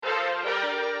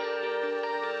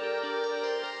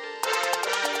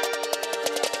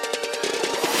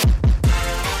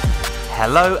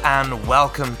Hello and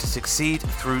welcome to Succeed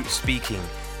Through Speaking,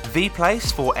 the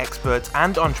place for experts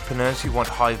and entrepreneurs who want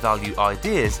high-value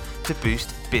ideas to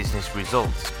boost business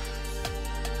results.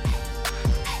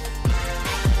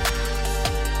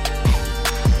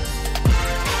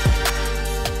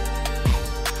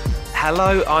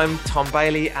 Hello, I'm Tom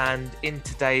Bailey, and in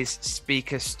today's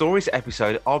Speaker Stories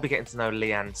episode, I'll be getting to know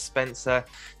Leanne Spencer,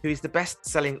 who is the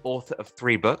best-selling author of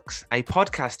 3 books, a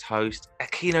podcast host, a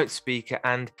keynote speaker,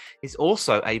 and is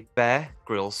also a Bear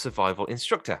Grylls survival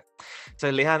instructor.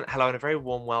 So Leanne, hello, and a very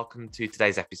warm welcome to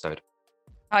today's episode.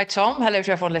 Hi, Tom. Hello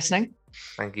to everyone listening.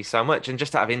 Thank you so much. And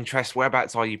just out of interest,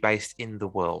 whereabouts are you based in the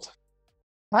world?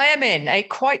 I am in a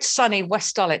quite sunny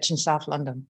West Dulwich in South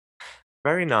London.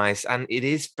 Very nice, and it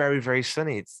is very, very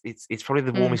sunny. It's probably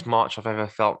the warmest March I've ever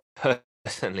felt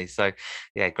personally. So,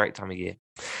 yeah, great time of year.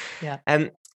 Yeah. I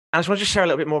just want to share a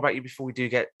little bit more about you before we do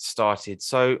get started.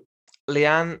 So,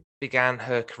 Leanne began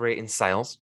her career in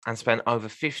sales and spent over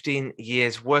 15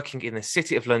 years working in the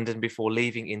City of London before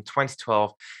leaving in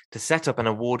 2012 to set up an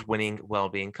award-winning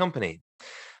wellbeing company,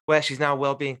 where she's now a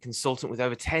wellbeing consultant with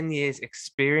over 10 years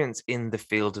experience in the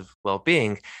field of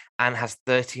wellbeing and has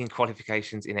 13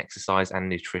 qualifications in exercise and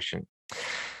nutrition.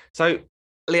 So,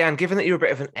 Leanne, given that you're a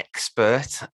bit of an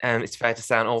expert, and it's fair to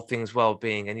say on all things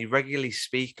wellbeing, and you regularly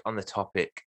speak on the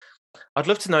topic, I'd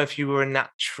love to know if you were a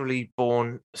naturally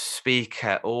born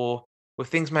speaker or were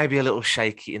things maybe a little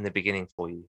shaky in the beginning for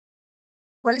you?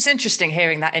 Well, it's interesting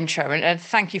hearing that intro, and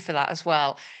thank you for that as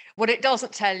well. What it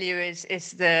doesn't tell you is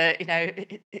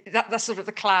the, that's sort of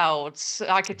the clouds.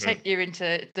 I could take you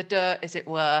into the dirt, as it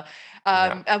were.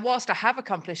 And whilst I have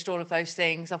accomplished all of those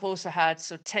things, I've also had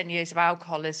sort of 10 years of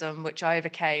alcoholism, which I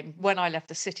overcame when I left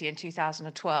the city in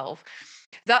 2012.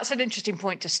 That's an interesting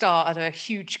point to start at a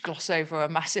huge gloss over a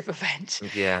massive event.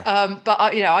 Yeah. But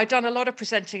I'd done a lot of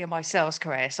presenting in my sales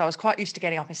career, so I was quite used to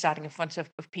getting up and standing in front of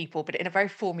people, but in a very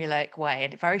formulaic way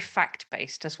and very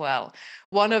fact-based as well.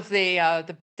 One of the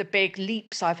big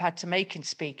leaps I've had to make in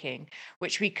speaking,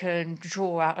 which we can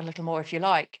draw out a little more if you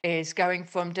like, is going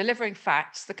from delivering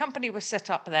facts. The company was set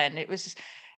up then; it was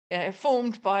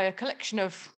formed by a collection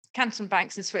of canton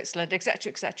banks in Switzerland,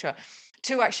 etc.,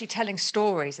 to actually telling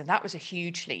stories, and that was a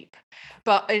huge leap.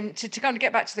 But to kind of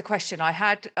get back to the question, I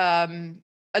had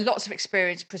lots of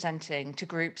experience presenting to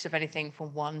groups of anything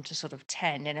from 1 to sort of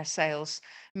 10 in a sales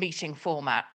meeting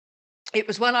format. It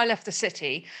was when I left the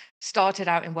city, started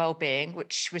out in wellbeing,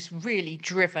 which was really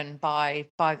driven by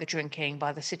the drinking,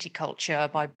 by the city culture,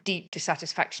 by deep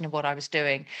dissatisfaction in what I was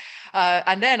doing.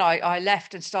 And then I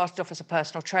left and started off as a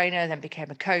personal trainer, then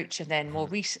became a coach, and then more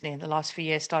recently, in the last few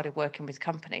years, started working with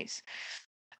companies.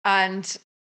 And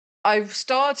I've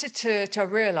started to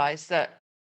realize that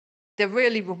the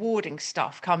really rewarding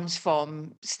stuff comes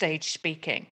from stage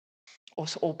speaking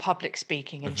or public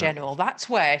speaking in general. That's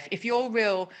where if your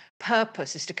real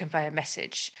purpose is to convey a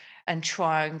message and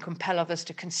try and compel others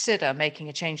to consider making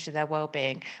a change to their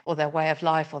well-being or their way of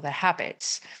life or their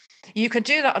habits, you can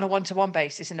do that on a one-to-one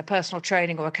basis in a personal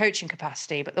training or a coaching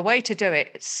capacity. But the way to do it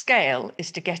at scale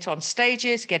is to get on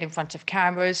stages, get in front of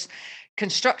cameras,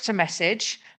 construct a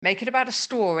message, make it about a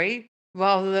story,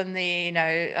 rather than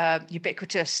the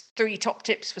ubiquitous 3 top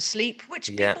tips for sleep, which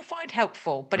people find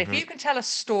helpful. But if you can tell a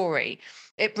story,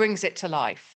 it brings it to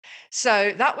life.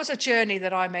 So that was a journey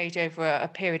that I made over a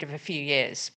period of a few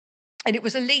years. And it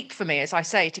was a leap for me, as I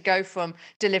say, to go from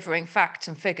delivering facts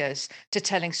and figures to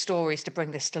telling stories to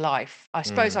bring this to life. I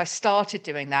suppose I started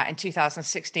doing that in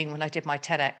 2016 when I did my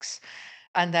TEDx,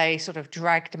 and they sort of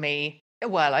dragged me.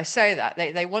 Well, I say that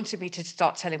they wanted me to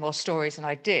start telling more stories, and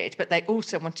I did, but they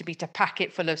also wanted me to pack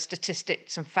it full of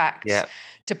statistics and facts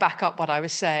to back up what I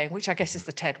was saying, which I guess is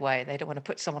the TED way. They don't want to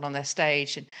put someone on their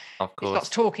stage and it starts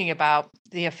talking about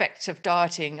the effects of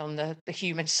dieting on the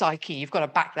human psyche. You've got to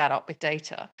back that up with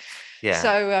data. Yeah.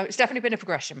 So it's definitely been a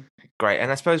progression. Great.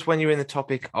 And I suppose when you're in the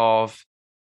topic of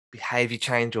behavior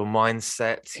change or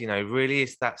mindset, really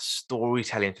it's that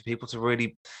storytelling for people to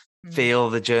really feel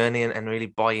the journey and really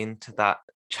buy into that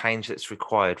change that's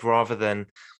required, rather than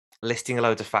listing a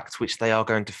load of facts which they are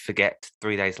going to forget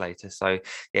 3 days later. So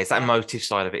it's that emotive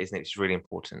side of it, isn't it? It's really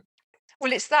important.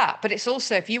 Well, it's that, but it's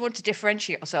also, if you want to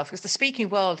differentiate yourself, because the speaking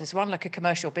world is run like a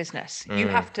commercial business. You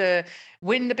have to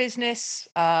win the business,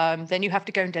 then you have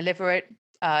to go and deliver it.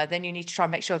 Then you need to try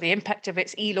and make sure the impact of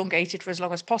it's elongated for as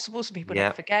long as possible so people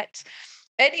don't forget.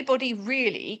 Anybody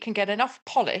really can get enough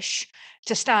polish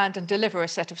to stand and deliver a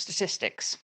set of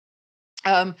statistics.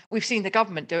 We've seen the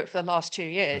government do it for the last 2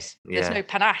 years. There's Yeah. no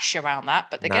panache around that,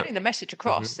 but they're No. getting the message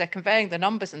across. They're conveying the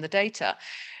numbers and the data.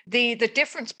 The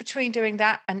difference between doing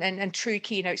that and true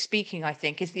keynote speaking, I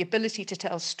think, is the ability to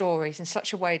tell stories in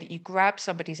such a way that you grab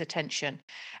somebody's attention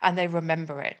and they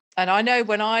remember it. And I know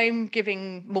when I'm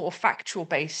giving more factual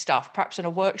based stuff, perhaps in a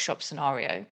workshop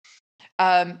scenario,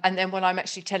 and then when I'm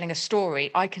actually telling a story,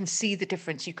 I can see the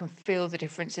difference. You can feel the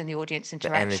difference in the audience The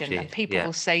interaction. And energy. people Yeah.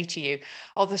 will say to you,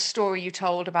 oh, the story you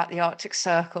told about the Arctic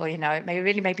Circle, it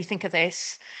really made me think of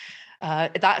this.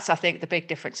 That's, I think, the big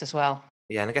difference as well.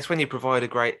 Yeah, and I guess when you provide a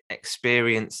great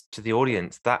experience to the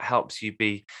audience, that helps you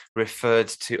be referred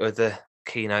to other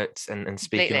keynotes and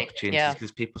speaking Completely. opportunities, Yeah.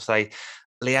 because people say,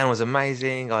 Leanne was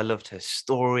amazing. I loved her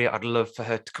story. I'd love for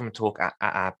her to come and talk at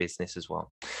our business as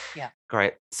well. Yeah.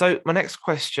 Great. So my next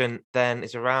question then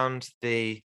is around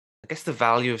I guess the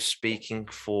value of speaking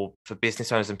for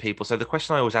business owners and people. So the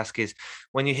question I always ask is,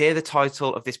 when you hear the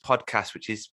title of this podcast, which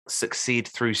is Succeed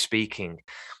Through Speaking,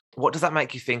 what does that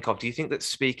make you think of? Do you think that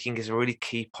speaking is a really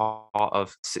key part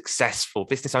of success for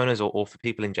business owners or for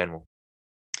people in general?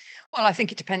 Well, I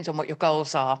think it depends on what your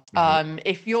goals are. Hmm.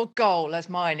 If your goal, as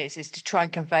mine is to try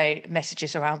and convey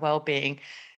messages around well-being,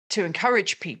 to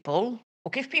encourage people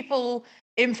or give people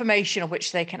information on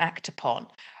which they can act upon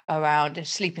around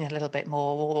sleeping a little bit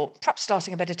more, or perhaps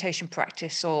starting a meditation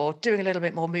practice, or doing a little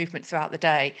bit more movement throughout the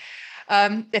day.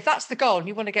 If that's the goal and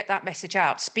you want to get that message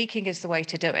out, speaking is the way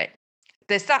to do it.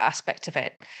 There's that aspect of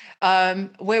it.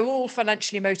 We're all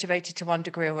financially motivated to one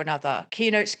degree or another.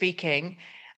 Keynote speaking,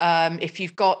 if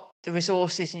you've got the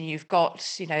resources and you've got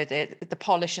the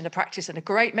polish and the practice and a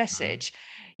great Hmm. message,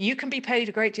 you can be paid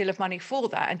a great deal of money for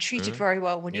that and treated Hmm. very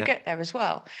well when you Yeah. get there as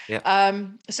well. Yeah.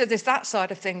 So there's that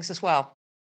side of things as well.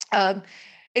 um,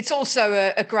 it's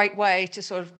also a great way to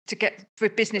sort of to get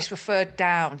business referred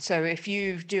down. So if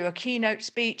you do a keynote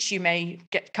speech, you may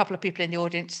get a couple of people in the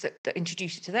audience that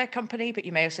introduce you to their company, but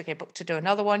you may also get booked to do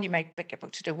another one. You may get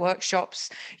booked to do workshops.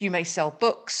 You may sell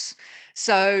books.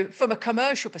 So from a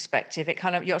commercial perspective, it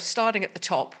kind of, you're starting at the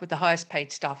top with the highest paid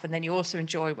stuff, and then you also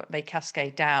enjoy what may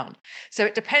cascade down. So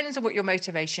it depends on what your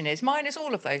motivation is. Mine is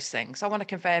all of those things. I want to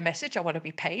convey a message. I want to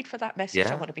be paid for that message.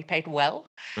 I Yeah. want to be paid well.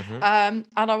 Hmm. And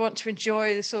I want to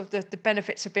enjoy the sort of the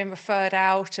benefits of being referred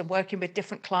out and working with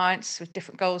different clients with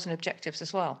different goals and objectives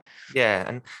as well. Yeah.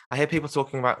 And I hear people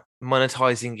talking about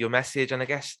monetizing your message. And I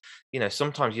guess,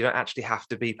 sometimes you don't actually have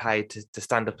to be paid to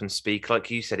stand up and speak. Like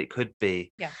you said, it could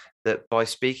be Yeah. that by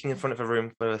speaking in front of a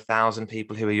room for 1,000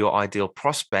 people who are your ideal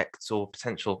prospects or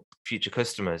potential future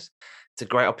customers, it's a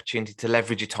great opportunity to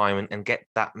leverage your time and get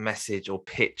that message or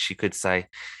pitch, you could say,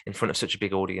 in front of such a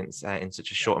big audience in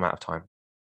such a Yeah. short amount of time.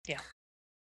 Yeah.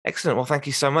 Excellent. Well, thank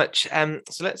you so much.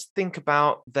 So let's think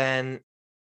about then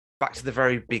back to the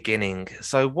very beginning.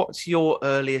 So, what's your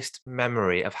earliest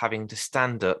memory of having to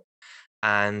stand up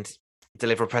and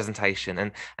deliver a presentation,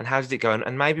 and how did it go?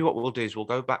 And maybe what we'll do is we'll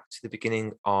go back to the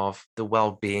beginning of the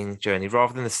well-being journey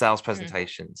rather than the sales Mm.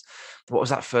 presentations. What was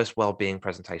that first well-being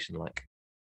presentation like?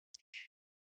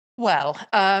 Well,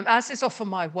 as is often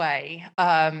my way,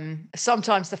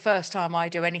 sometimes the first time I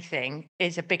do anything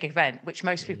is a big event, which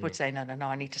most people Mhm. would say, no, no, no,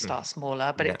 I need to Mm. start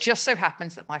smaller. But Yeah. it just so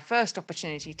happens that my first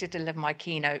opportunity to deliver my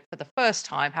keynote for the first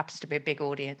time happens to be a big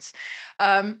audience.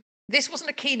 Um, this wasn't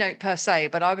a keynote per se,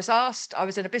 but I was asked, I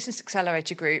was in a business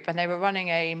accelerator group and they were running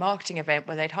a marketing event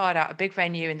where they'd hired out a big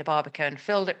venue in the Barbican,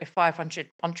 filled it with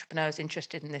 500 entrepreneurs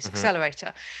interested in this Hmm.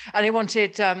 accelerator. And they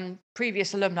wanted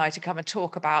previous alumni to come and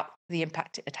talk about the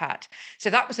impact it had had. So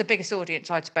that was the biggest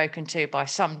audience I'd spoken to by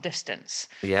some distance.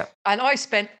 Yeah. And I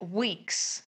spent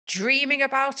weeks dreaming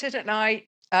about it at night,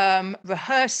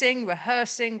 rehearsing,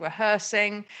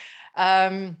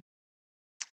 um,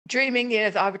 dreaming,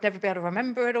 that I would never be able to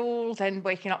remember it all, then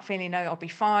waking up feeling, no, I'll be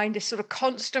fine. This sort of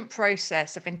constant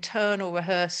process of internal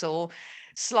rehearsal,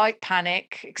 slight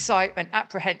panic, excitement,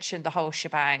 apprehension, the whole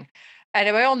shebang.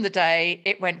 Anyway, on the day,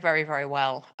 it went very, very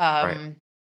well. Right.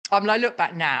 I look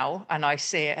back now and I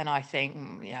see it and I think,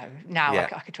 now I Yeah.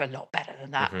 I could do a lot better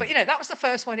than that. Hmm. But, that was the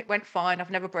first one. It went fine. I've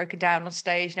never broken down on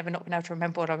stage, never not been able to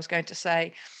remember what I was going to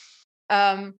say.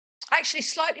 Um, Actually,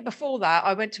 slightly before that,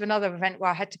 I went to another event where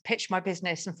I had to pitch my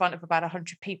business in front of about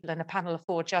 100 people and a panel of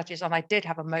 4 judges. And I did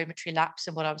have a momentary lapse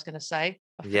in what I was going to say,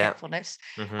 of Yeah. forgetfulness.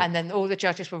 Hmm. And then all the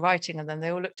judges were writing, and then they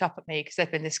all looked up at me because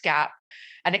there'd been this gap.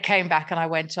 And it came back, and I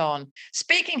went on.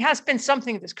 Speaking has been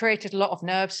something that's created a lot of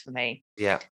nerves for me.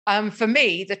 Yeah. For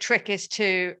me, the trick is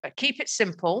to keep it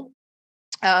simple.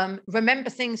 Remember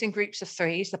things in groups of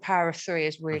threes. The power of three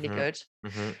is really Hmm. good.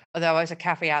 Hmm. Although there's a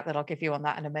caveat that I'll give you on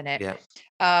that in a minute.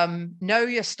 Yeah. Know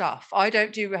your stuff. I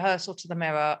don't do rehearsal to the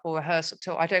mirror or rehearsal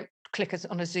to, I don't click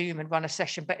on a Zoom and run a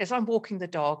session. But as I'm walking the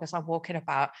dog, as I'm walking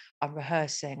about, I'm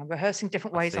rehearsing. I'm rehearsing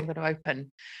different I ways see. I'm going to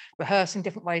open, rehearsing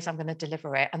different ways I'm going to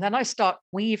deliver it. And then I start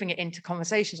weaving it into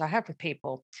conversations I have with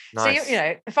people. So,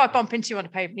 Nice. if I bump into you on the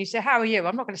pavement, you say, how are you?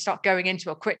 I'm not going to start going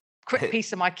into a quick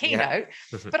piece of my Yeah. keynote,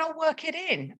 but I'll work it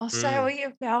in. I'll say, oh,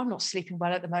 Mm, yeah, I'm not sleeping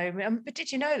well at the moment. But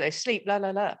did you know though, sleep, la, la,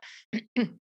 la.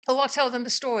 Or I'll tell them the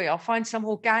story. I'll find some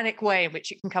organic way in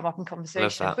which it can come up in love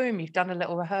conversation, and that. boom, you've done a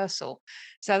little rehearsal.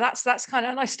 So that's kind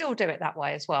of, and I still do it that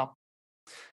way as well.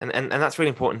 And that's really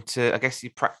important to, I guess,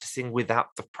 you're practicing without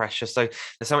the pressure. So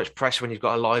there's so much pressure when you've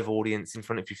got a live audience in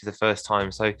front of you for the first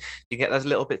time. So you get those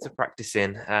little bits of practice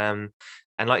in. And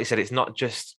like you said, it's not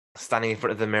just standing in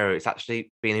front of the mirror, it's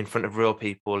actually being in front of real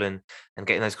people and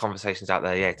getting those conversations out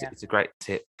there. Yeah, Yeah. it's a great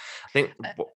tip. I think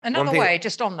one Another thing, way,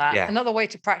 just on that, yeah, another way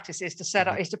to practice is to set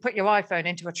up mhm, is to put your iPhone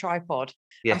into a tripod and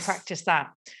yes, practice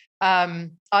that.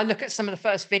 I look at some of the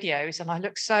first videos and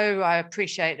I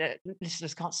appreciate that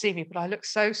listeners can't see me, but I look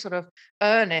so sort of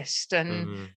earnest and,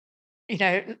 mm, you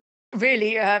know,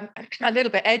 really a little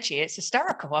bit edgy. It's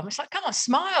hysterical. I'm just like, come on,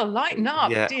 smile, lighten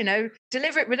up, yeah,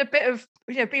 deliver it with a bit of,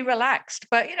 be relaxed.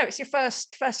 But, it's your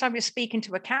first time you're speaking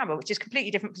to a camera, which is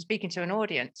completely different from speaking to an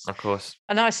audience. of course,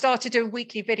 And I started doing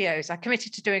weekly videos. I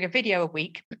committed to doing a video a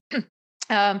week.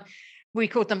 um, we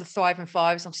called them the Thrive and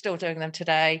Fives. I'm still doing them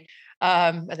today.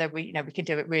 And then we can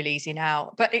do it really easy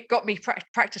now. But it got me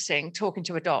practicing talking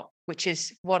to a dog, which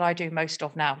is what I do most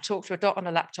of now. Talk to a dog on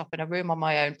a laptop in a room on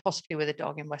my own, possibly with a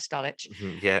dog in West Dulwich.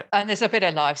 yeah, And there's a bit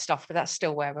of live stuff, but that's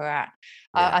still where we're at.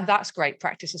 yeah. And that's great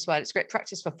practice as well. It's great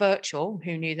practice for virtual.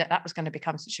 Who knew that was going to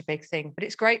become such a big thing? But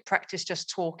it's great practice just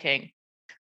talking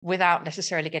without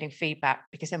necessarily getting feedback,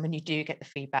 because then when you do get the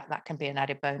feedback, that can be an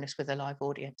added bonus with a live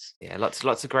audience. Yeah, lots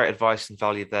of great advice and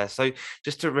value there. So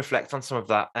just to reflect on some of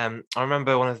that, I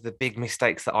remember one of the big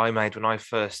mistakes that I made when I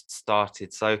first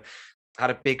started. So I had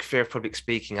a big fear of public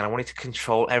speaking and I wanted to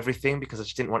control everything because I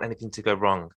just didn't want anything to go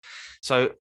wrong.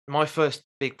 So my first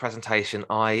big presentation,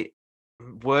 I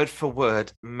word for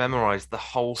word memorized the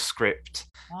whole script,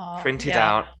 printed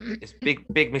Yeah. out. It's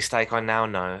big mistake I now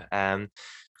know.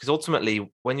 Because ultimately,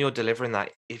 when you're delivering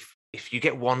that, if you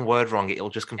get one word wrong, it'll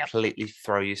just Yep. completely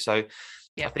throw you. So I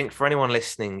Yep. think for anyone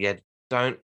listening, yeah,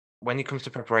 don't when it comes to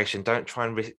preparation, don't try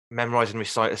and memorize and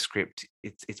recite a script.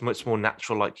 It's much more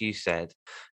natural, like you said.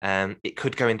 It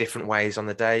could go in different ways on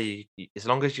the day. As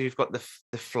long as you've got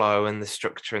the flow and the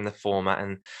structure and the format,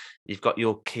 and you've got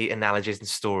your key analogies and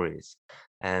stories,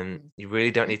 Mm. you really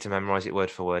don't need to memorize it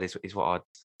word for word. Is what I'd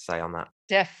say on that.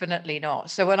 Definitely not.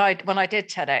 So when I did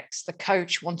TEDx, the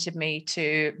coach wanted me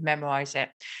to memorize it,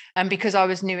 and because I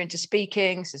was new into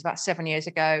speaking, this is about 7 years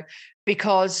ago,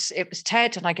 because it was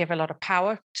TED, and I give a lot of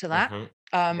power to that. Hmm.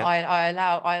 Yeah. I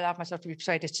allow myself to be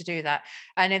persuaded to do that.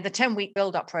 And in the 10-week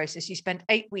build-up process, you spend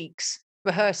 8 weeks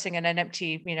rehearsing in an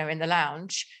empty, in the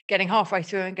lounge, getting halfway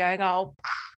through and going, oh,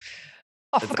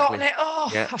 I've forgotten Exactly. it. Oh,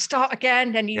 Yeah. I'll start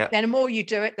again. Yeah. Then the more you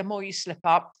do it, the more you slip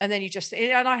up. And then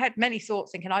and I had many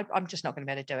thoughts thinking, I'm just not going to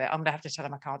be able to do it. I'm going to have to tell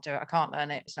them I can't do it. I can't learn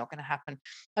it. It's not going to happen.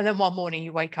 And then one morning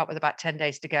you wake up with about 10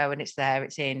 days to go and it's there,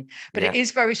 it's in. But it Yeah.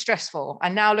 is very stressful.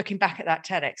 And now looking back at that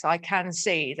TEDx, I can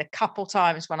see the couple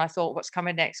times when I thought what's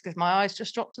coming next, because my eyes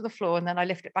just dropped to the floor and then I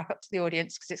lift it back up to the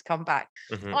audience because it's come back.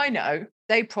 Hmm. I know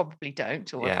they probably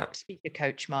don't, or Yeah. a speaker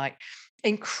coach might.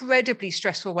 Incredibly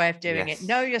stressful way of doing it.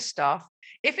 Know Yes. your stuff.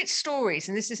 If it's stories,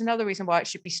 and this is another reason why it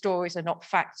should be stories and not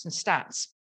facts and stats.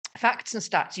 Facts and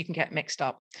stats, you can get mixed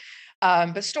up.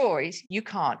 But stories, you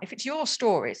can't. If it's your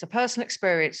story, it's a personal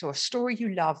experience or a story you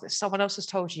love that someone else has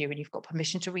told you and you've got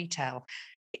permission to retell,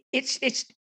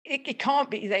 it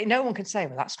can't be, no one can say,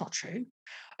 well, that's not true.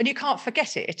 And you can't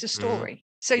forget it. It's a Mm, story.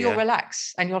 So you'll yeah.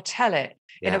 relax and you'll tell it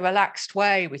in a Yeah. relaxed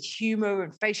way with humor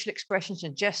and facial expressions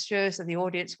and gestures, and the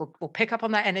audience will pick up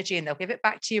on that energy and they'll give it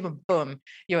back to you, and boom,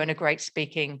 you're in a great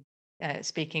speaking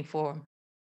forum.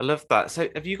 I love that. So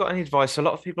have you got any advice? A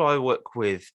lot of people I work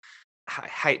with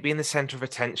hate being the center of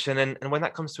attention. And when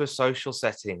that comes to a social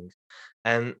setting,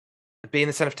 um, being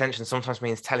the center of attention sometimes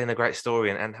means telling a great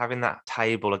story and having that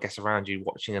table, I guess, around you,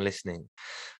 watching and listening.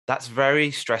 That's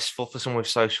very stressful for someone with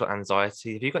social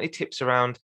anxiety. Have you got any tips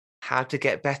around how to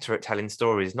get better at telling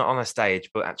stories, not on a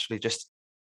stage, but actually just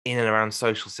in and around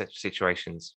social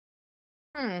situations?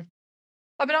 Hmm.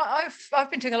 I mean, I've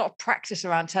been doing a lot of practice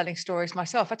around telling stories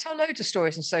myself. I tell loads of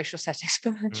stories in social settings,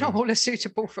 but not Mm. all are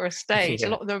suitable for a stage. A Yeah.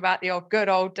 lot of them about the good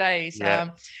old days. Yeah.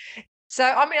 So,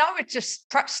 I mean, I would just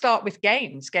perhaps start with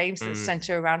games that Mm.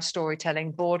 center around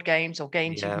storytelling, board games or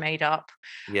games you've Yeah. made up.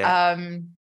 Yeah.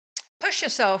 Um, push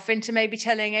yourself into maybe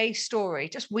telling a story.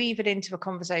 Just weave it into a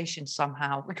conversation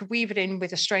somehow. We could weave it in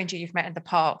with a stranger you've met in the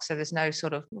park, so there's no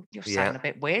sort of, "Oh, you're Yeah. sounding a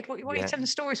bit weird. What are you Yeah. telling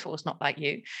stories for? It's not like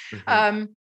you." Hmm.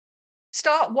 Um,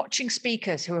 Start watching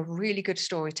speakers who are really good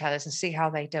storytellers and see how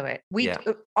they do it. Yeah.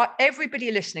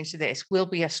 Everybody listening to this will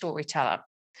be a storyteller.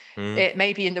 Mm. It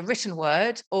may be in the written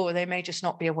word, or they may just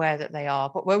not be aware that they are,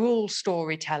 but we're all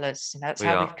storytellers. That's We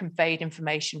how are. we've conveyed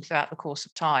information throughout the course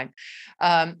of time.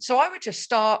 So I would just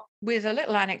start with a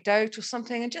little anecdote or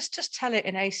something and just tell it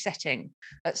in a setting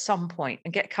at some point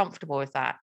and get comfortable with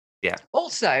that. Yeah.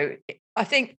 Also, I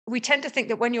think we tend to think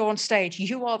that when you're on stage,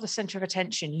 you are the center of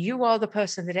attention. You are the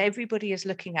person that everybody is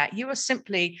looking at. You are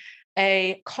simply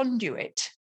a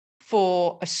conduit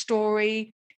for a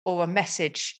story or a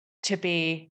message to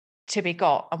be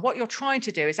got. And what you're trying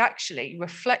to do is actually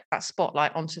reflect that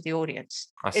spotlight onto the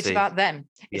audience. I It's see. about them.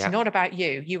 It's Yeah. not about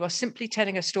you. You are simply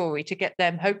telling a story to get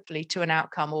them hopefully to an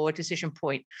outcome or a decision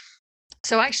point.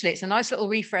 So actually, it's a nice little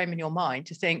reframe in your mind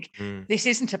to think, Mm. this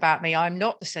isn't about me. I'm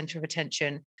not the center of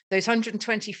attention. Those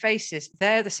 120 faces,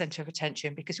 they're the center of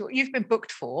attention, because what you've been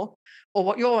booked for or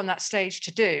what you're on that stage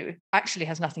to do actually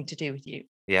has nothing to do with you.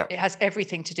 Yeah. It has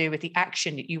everything to do with the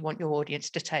action that you want your audience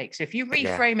to take. So if you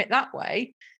Yeah. reframe it that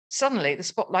way, suddenly the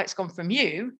spotlight's gone from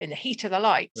you in the heat of the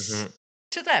lights Mhm.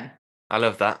 to them. I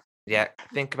love that. Yeah.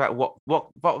 Think about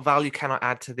what value can I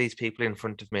add to these people in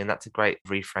front of me, and that's a great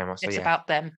reframe. So It's yeah. about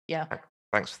them. Yeah.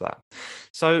 Thanks for that.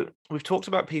 So we've talked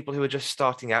about people who are just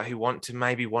starting out, who want to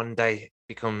maybe one day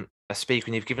become a speaker,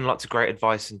 and you've given lots of great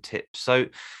advice and tips. So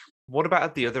what about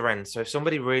at the other end? So if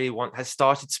somebody really has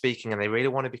started speaking and they really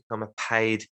want to become a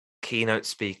paid keynote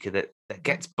speaker that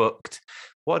gets booked,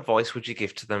 what advice would you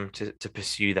give to them to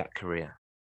pursue that career?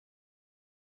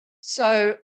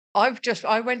 So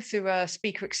I went through a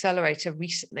speaker accelerator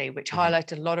recently, which Mhm.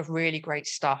 highlighted a lot of really great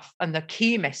stuff. And the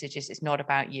key message is it's not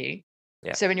about you.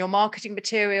 Yeah. So in your marketing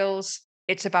materials,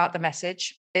 it's about the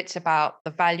message. It's about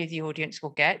the value the audience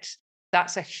will get.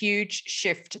 That's a huge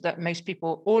shift that most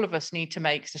people, all of us, need to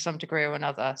make to some degree or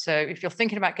another. So if you're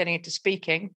thinking about getting into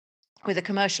speaking with a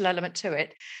commercial element to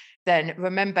it, then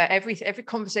remember every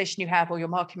conversation you have or your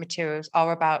marketing materials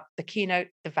are about the keynote,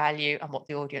 the value, and what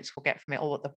the audience will get from it, or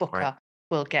what the Right. booker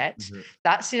will get. Mhm.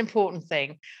 That's an important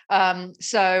thing.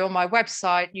 So on my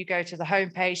website, you go to the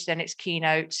homepage, then it's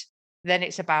keynote, then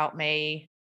it's about me.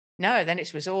 No, then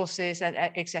it's resources and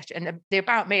etc. And the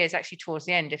about me is actually towards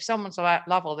the end. If someone's like,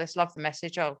 love all this, love the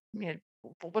message, oh,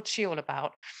 what's she all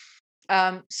about?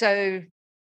 So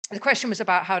the question was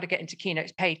about how to get into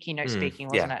keynotes, paid keynote speaking,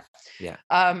 wasn't Yeah. it?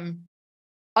 Yeah.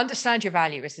 Understand your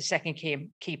value is the second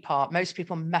key part. Most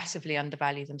people massively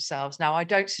undervalue themselves. Now, I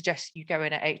don't suggest you go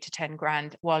in at 8 to 10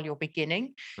 grand while you're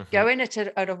beginning. Go Mhm. in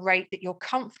at a rate that you're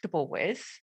comfortable with,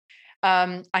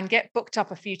 and get booked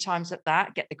up a few times at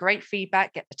that. Get the great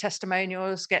feedback, get the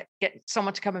testimonials, get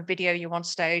someone to come and video you on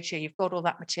stage. So you've got all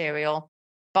that material.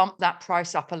 Bump that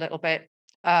price up a little bit.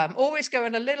 Always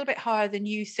going a little bit higher than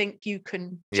you think you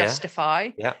can Yeah.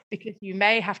 justify, Yeah. because you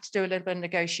may have to do a little bit of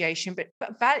negotiation, but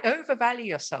overvalue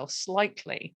yourself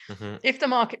slightly. Mhm. If the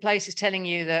marketplace is telling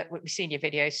you that we've seen your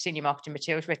videos, seen your marketing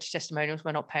materials, read your testimonials,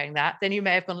 we're not paying that, then you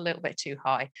may have gone a little bit too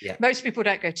high. Yeah. Most people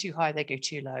don't go too high, they go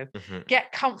too low. Mhm.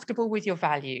 Get comfortable with your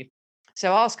value.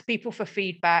 So ask people for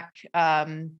feedback.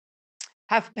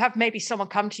 Have maybe someone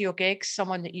come to your gigs,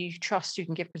 someone that you trust who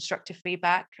can give constructive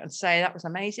feedback and say, that was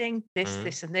amazing, this, Mhm.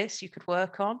 this, and this you could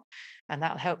work on, and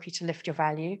that'll help you to lift your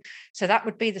value. So that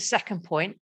would be the second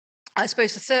point. I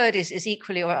suppose the third is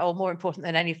equally or more important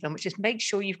than any of them, which is make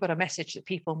sure you've got a message that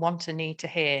people want and need to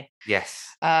hear.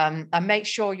 Yes. And make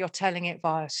sure you're telling it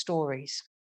via stories.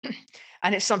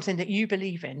 And it's something that you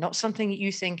believe in, not something that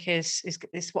you think is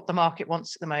what the market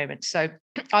wants at the moment. So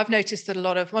I've noticed that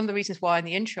one of the reasons why in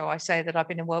the intro I say that I've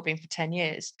been in wellbeing for 10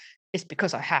 years is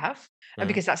because I have, and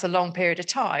because that's a long period of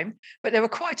time. But there were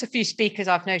quite a few speakers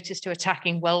I've noticed who are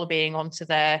tacking wellbeing onto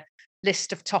their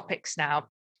list of topics now.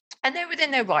 And they're within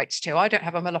their rights to. I don't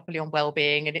have a monopoly on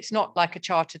well-being, and it's not like a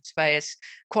chartered surveyor's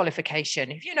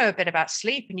qualification. If you know a bit about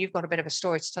sleep and you've got a bit of a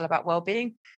story to tell about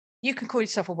well-being, you can call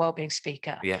yourself a well-being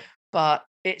speaker. Yeah. But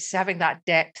it's having that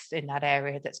depth in that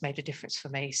area that's made a difference for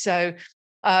me. So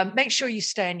make sure you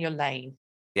stay in your lane,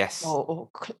 Yes. or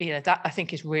that I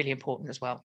think is really important as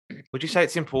well. Would you say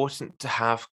it's important to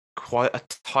have quite a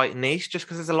tight niche, just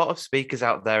because there's a lot of speakers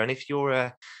out there, and if you're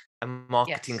a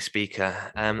marketing Yes.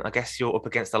 speaker, I guess you're up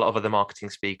against a lot of other marketing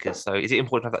speakers. So is it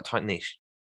important to have that tight niche?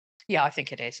 Yeah, I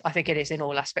think it is. I think it is in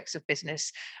all aspects of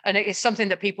business. And it is something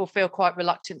that people feel quite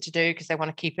reluctant to do because they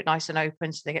want to keep it nice and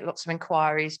open. So they get lots of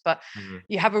inquiries. But Mhm.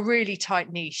 you have a really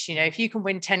tight niche. If you can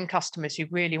win 10 customers who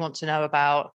really want to know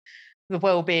about the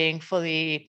well-being for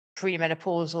the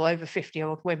premenopausal over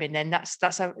 50-year-old women, then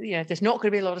that's a, there's not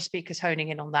going to be a lot of speakers honing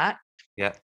in on that.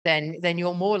 Yeah. Then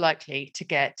you're more likely to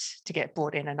get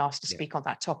brought in and asked to Yeah. speak on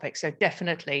that topic. So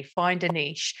definitely find a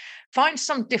niche, find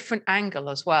some different angle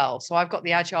as well. So I've got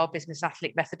the Agile Business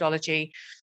Athlete methodology,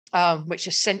 which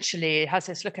essentially has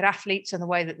this look at athletes and the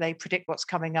way that they predict what's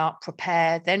coming up,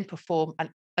 prepare, then perform, and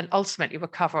ultimately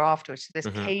recover afterwards. So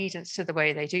there's cadence to the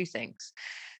way they do things.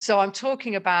 So I'm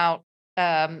talking about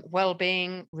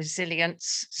well-being,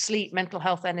 resilience, sleep, mental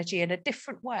health, energy in a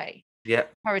different way. Yeah.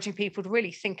 Encouraging people to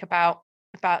really think about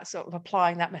sort of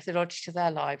applying that methodology to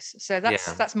their lives. So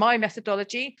that's my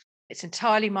methodology. It's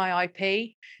entirely my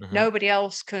IP. Nobody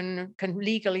else can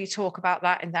legally talk about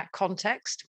that in that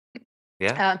context.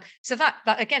 Yeah. So that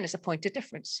again is a point of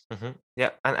difference.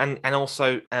 Yeah, and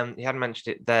also you hadn't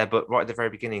mentioned it there, but right at the very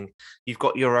beginning, you've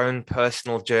got your own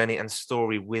personal journey and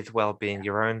story with well-being,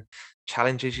 your own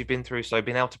challenges you've been through. So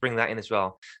being able to bring that in as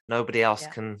well, nobody else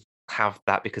can have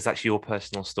that because that's your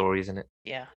personal story, isn't it?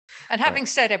 Yeah. And having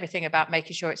said everything about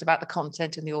making sure it's about the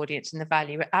content and the audience and the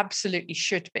value, it absolutely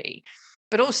should be.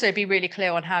 But also be really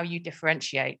clear on how you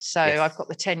differentiate. So I've got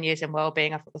the 10 years in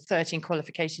wellbeing. I've got the 13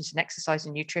 qualifications in exercise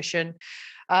and nutrition.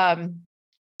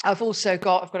 I've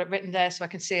got it written there so I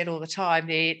can see it all the time.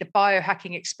 The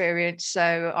biohacking experience.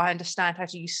 So I understand how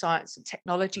to use science and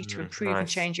technology to improve and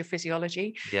change your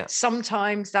physiology. Yeah.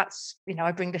 Sometimes that's,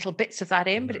 I bring little bits of that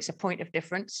in, but it's a point of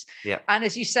difference. Yeah. And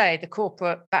as you say, the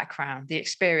corporate background, the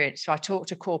experience. So I talk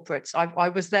to corporates. I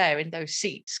was there in those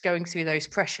seats going through those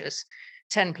pressures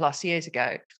 10 plus years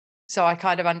ago. So I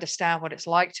kind of understand what it's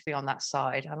like to be on that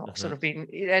side. I'm not sort of being,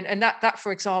 and that,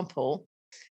 for example,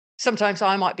 sometimes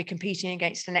I might be competing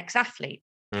against an ex-athlete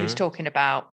who's talking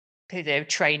about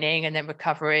training and then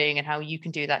recovering and how you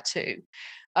can do that too.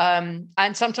 And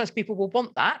sometimes people will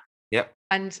want that. Yep.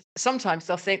 And sometimes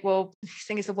they'll think, well, the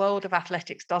thing is, the world of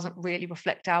athletics doesn't really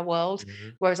reflect our world.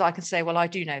 Whereas I can say, well, I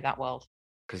do know that world.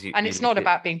 And it's not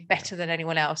about being better than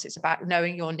anyone else. It's about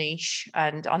knowing your niche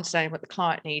and understanding what the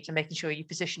client needs and making sure you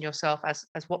position yourself as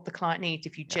what the client needs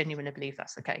if you genuinely believe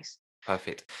that's the case.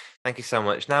 Perfect. Thank you so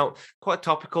much. Now, quite a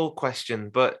topical question,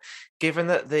 but given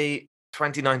that the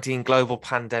 2019 global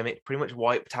pandemic pretty much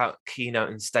wiped out keynote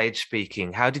and stage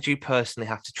speaking, how did you personally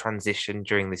have to transition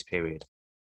during this period?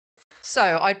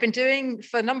 So I've been doing,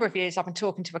 for a number of years, I've been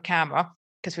talking to a camera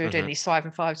because we were doing these 5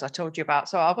 and 5s I told you about.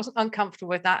 So I wasn't uncomfortable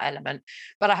with that element,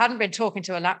 but I hadn't been talking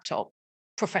to a laptop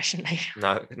professionally.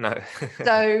 No.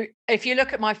 So if you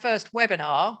look at my first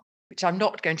webinar, which I'm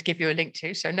not going to give you a link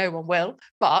to, so no one will,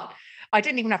 but I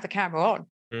didn't even have the camera on.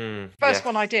 First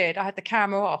one I did, I had the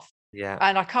camera off. Yeah.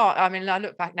 And I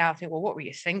look back now and think, well, what were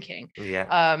you thinking?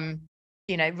 Yeah.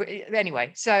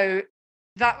 Anyway, so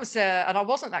that was, and I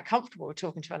wasn't that comfortable with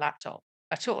talking to a laptop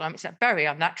at all. I mean, it's a very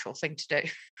unnatural thing to do.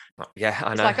 Yeah, I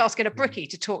know. It's like asking a brickie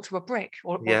to talk to a brick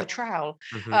or the trowel.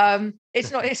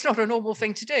 It's not a normal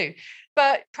thing to do,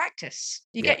 but practice,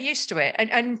 you get used to it.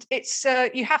 And it's,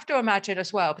 you have to imagine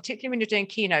as well, particularly when you're doing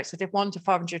keynotes. I did 1 to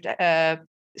 500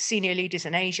 senior leaders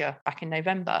in Asia back in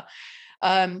November.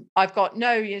 I've got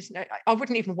I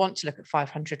wouldn't even want to look at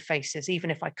 500 faces,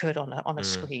 even if I could on a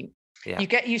screen. Yeah. You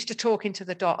get used to talking to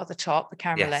the dot at the top, the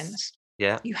camera lens.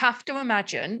 Yeah. You have to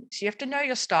imagine, so you have to know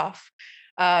your stuff.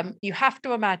 You have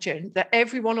to imagine that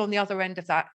everyone on the other end of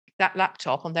that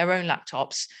laptop, on their own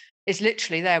laptops, is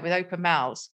literally there with open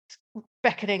mouths,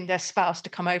 beckoning their spouse to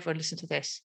come over and listen to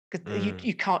this. Because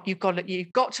you've got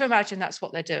to imagine that's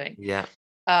what they're doing. Yeah.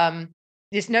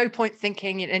 There's no point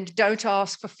thinking, and don't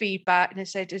ask for feedback and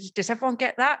say, does everyone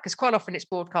get that? Because quite often it's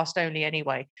broadcast only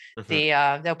anyway.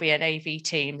 There'll be an AV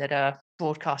team that are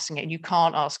broadcasting it, and you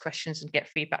can't ask questions and get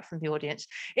feedback from the audience.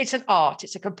 It's an art.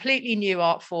 It's a completely new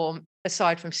art form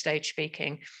aside from stage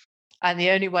speaking. And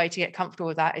the only way to get comfortable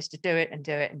with that is to do it and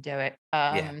do it and do it.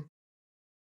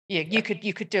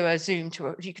 You could do a Zoom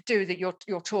you could do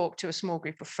your talk to a small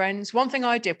group of friends. One thing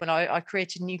I did when I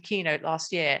created a new keynote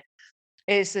last year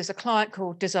is there's a client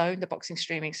called DAZN, the boxing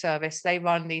streaming service. They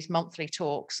run these monthly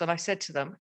talks. And I said to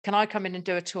them, can I come in and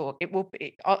do a talk? It will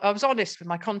be, I was honest with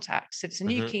my contacts. It's a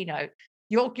new keynote.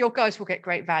 Your guys will get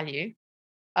great value.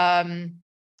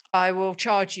 I will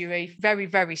charge you a very,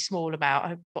 very small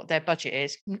amount of what their budget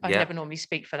is. I never normally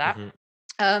speak for that.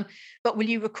 But will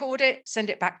you record it,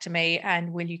 send it back to me,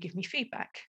 and will you give me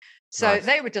feedback? So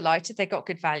they were delighted. They got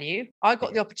good value. I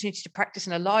got the opportunity to practice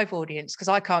in a live audience because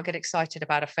I can't get excited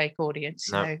about a fake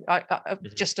audience. No. You know,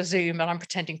 just a Zoom and I'm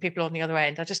pretending people on the other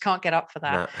end. I just can't get up for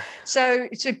that. No. So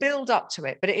to build up to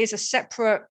it, but it is a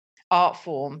separate art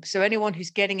form. So anyone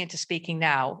who's getting into speaking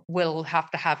now will have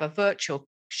to have a virtual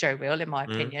show reel, in my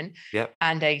opinion,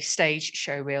 and a stage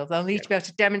show reel. They'll need to be able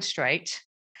to demonstrate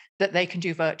that they can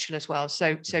do virtual as well.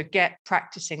 So get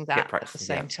practicing that at the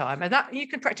same time. And that you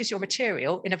can practice your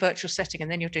material in a virtual setting,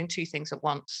 and then you're doing two things at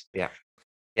once. Yeah.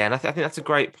 Yeah, and I think that's a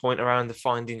great point around the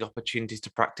finding opportunities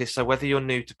to practice. So whether you're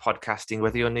new to podcasting,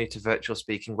 whether you're new to virtual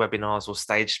speaking, webinars, or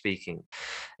stage speaking,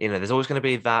 there's always going to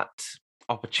be that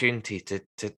opportunity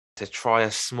to try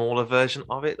a smaller version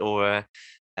of it, or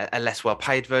a less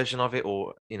well-paid version of it,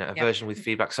 or a version with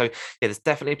feedback. So there's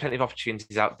definitely plenty of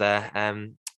opportunities out there.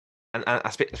 And I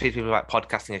speak to people about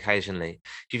podcasting occasionally.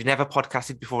 If you've never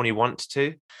podcasted before and you want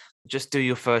to, just do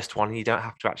your first one. You don't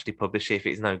have to actually publish it if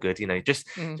it's no good.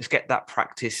 Just get that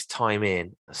practice time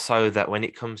in, so that when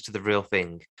it comes to the real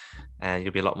thing,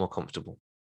 you'll be a lot more comfortable.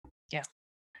 Yeah.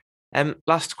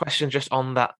 Last question, just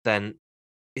on that then.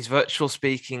 Is virtual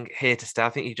speaking here to stay? I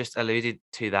think you just alluded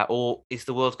to that. Or is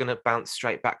the world going to bounce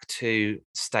straight back to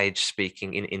stage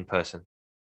speaking in person?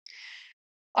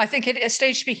 I think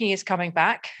stage speaking is coming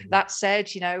back. That said,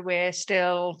 we're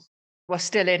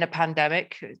still in a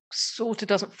pandemic. It sort of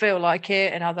doesn't feel like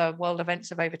it, and other world events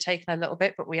have overtaken a little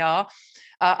bit, but we are.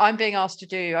 I'm being asked to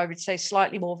do, I would say,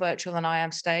 slightly more virtual than I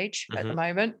am stage at the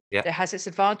moment. Yeah. It has its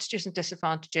advantages and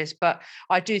disadvantages, but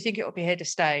I do think it will be here to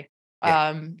stay.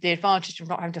 Yeah. The advantage of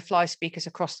not having to fly speakers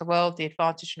across the world, the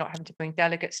advantage of not having to bring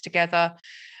delegates together.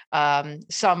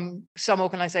 Some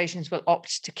organizations will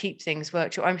opt to keep things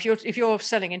virtual. If you're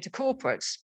selling into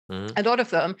corporates, a lot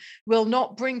of them will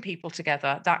not bring people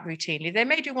together that routinely. They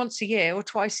may do once a year or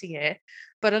twice a year,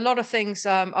 but a lot of things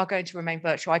are going to remain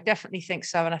virtual. I definitely think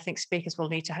so. And I think speakers will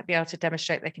need to be able to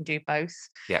demonstrate they can do both.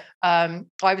 Yeah.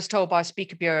 I was told by a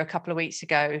speaker bureau a couple of weeks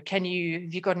ago, have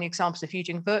you got any examples of you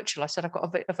doing virtual? I said, I've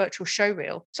got a virtual show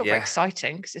reel. It's not very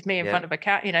exciting because it's me in front of me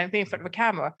in front of a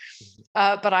camera.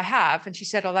 But I have. And she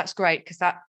said, oh, that's great, because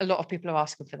a lot of people are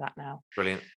asking for that now.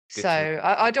 Brilliant. Good. So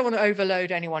I don't want to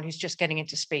overload anyone who's just getting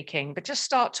into speaking, but just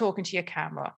start talking to your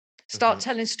camera. Start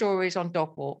telling stories on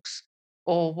dog walks,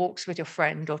 or walks with your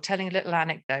friend, or telling little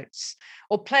anecdotes,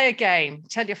 or play a game,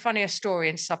 tell your funniest story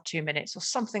in sub 2 minutes, or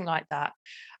something like that.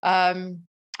 I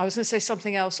was going to say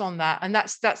something else on that. And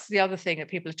that's the other thing that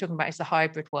people are talking about, is the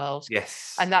hybrid world.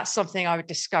 Yes. And that's something I would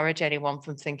discourage anyone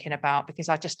from thinking about, because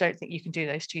I just don't think you can do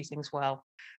those two things well.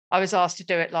 I was asked to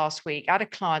do it last week. I had a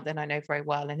client that I know very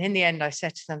well. And in the end, I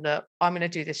said to them, look, I'm going to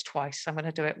do this twice. I'm going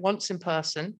to do it once in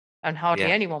person, and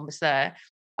hardly anyone was there.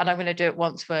 And I'm going to do it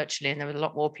once virtually, and there were a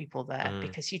lot more people there,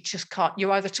 because you just can't.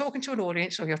 You're either talking to an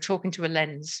audience or you're talking to a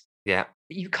lens. Yeah.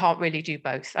 But you can't really do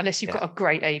both unless you've got a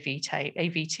great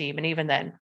AV team. And even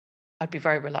then, I'd be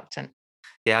very reluctant.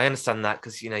 Yeah, I understand that,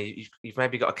 because you've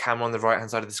maybe got a camera on the right hand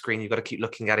side of the screen. You've got to keep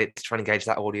looking at it to try and engage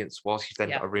that audience, whilst you've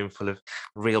then got a room full of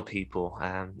real people.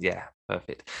 Yeah,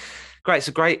 perfect. Great.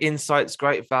 So great insights,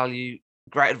 great value,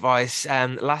 great advice.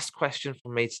 Last question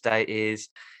from me today is,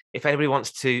 if anybody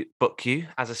wants to book you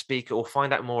as a speaker or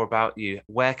find out more about you,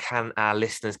 where can our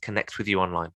listeners connect with you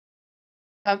online?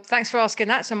 Thanks for asking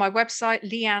that. So my website,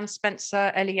 Leanne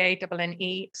Spencer,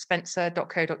 Leanne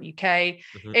Spencer.co.uk.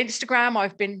 Instagram,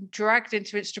 I've been dragged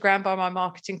into Instagram by my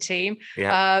marketing team.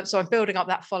 Yeah. So I'm building up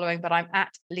that following, but I'm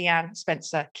at Leanne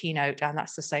Spencer Keynote, and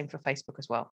that's the same for Facebook as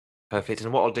well. Perfect.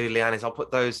 And what I'll do, Leanne, is I'll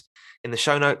put those in the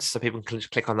show notes so people can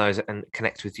just click on those and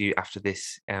connect with you after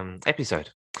this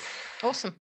episode.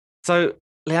 Awesome. So,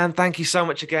 Leanne, thank you so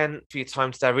much again for your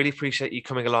time today. I really appreciate you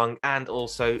coming along and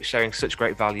also sharing such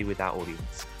great value with our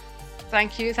audience.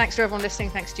 Thank you. Thanks to everyone listening.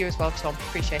 Thanks to you as well, Tom.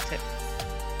 Appreciate it.